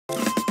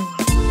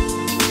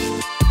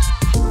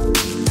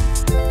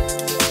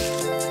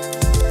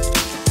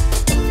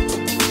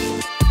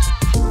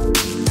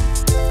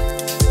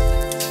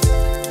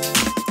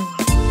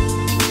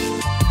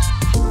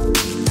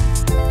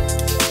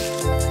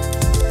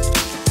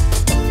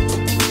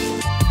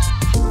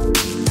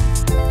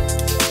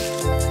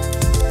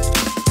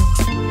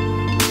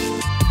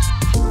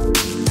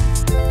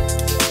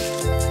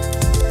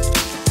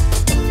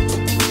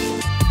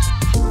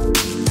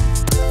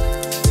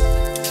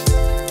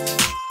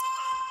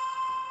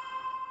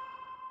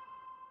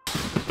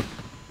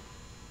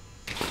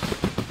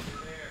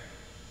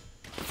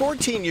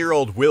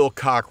14-year-old Will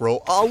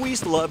Cockrill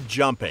always loved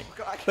jumping,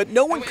 but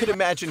no one could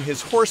imagine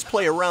his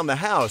horseplay around the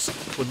house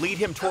would lead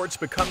him towards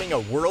becoming a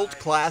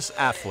world-class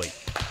athlete.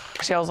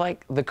 See, I was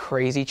like the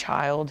crazy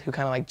child who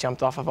kind of like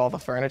jumped off of all the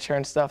furniture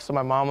and stuff. So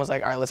my mom was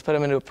like, all right, let's put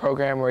him into a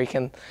program where he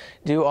can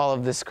do all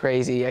of this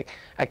crazy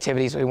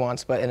activities he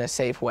wants, but in a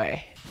safe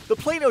way. The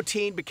Plano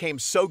teen became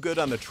so good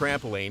on the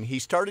trampoline, he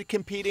started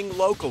competing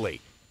locally,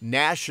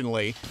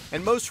 nationally,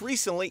 and most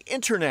recently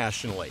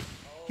internationally.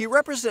 He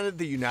represented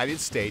the United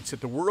States at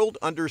the World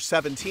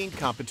Under-17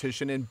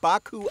 competition in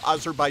Baku,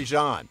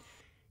 Azerbaijan.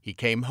 He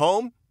came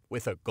home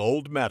with a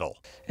gold medal.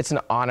 It's an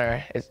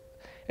honor.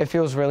 It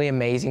feels really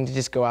amazing to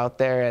just go out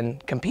there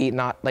and compete,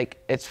 not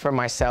like it's for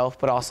myself,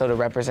 but also to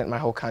represent my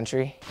whole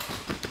country.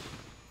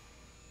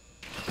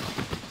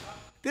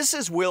 This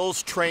is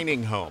Will's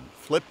training home,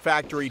 Flip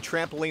Factory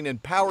Trampoline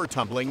and Power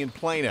Tumbling in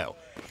Plano.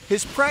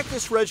 His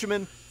practice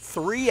regimen,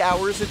 3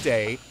 hours a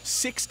day,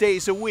 6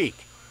 days a week.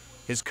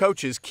 His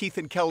coaches, Keith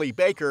and Kelly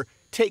Baker,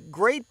 take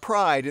great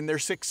pride in their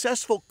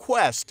successful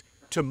quest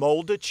to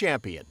mold a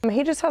champion.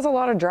 He just has a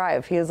lot of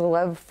drive. He has a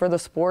love for the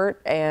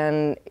sport,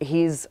 and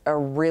he's a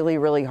really,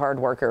 really hard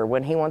worker.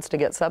 When he wants to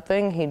get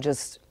something, he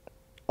just,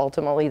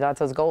 ultimately that's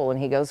his goal, and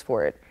he goes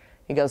for it.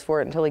 He goes for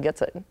it until he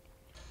gets it.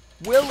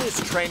 Will is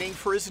training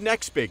for his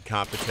next big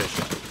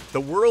competition,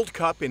 the World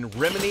Cup in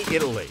Rimini,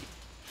 Italy.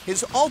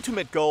 His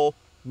ultimate goal,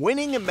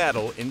 winning a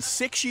medal in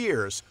 6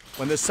 years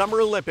when the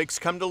Summer Olympics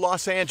come to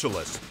Los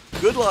Angeles.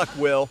 Good luck,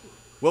 Will.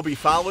 We'll be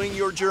following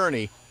your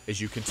journey as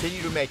you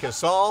continue to make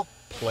us all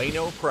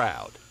Plano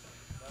proud.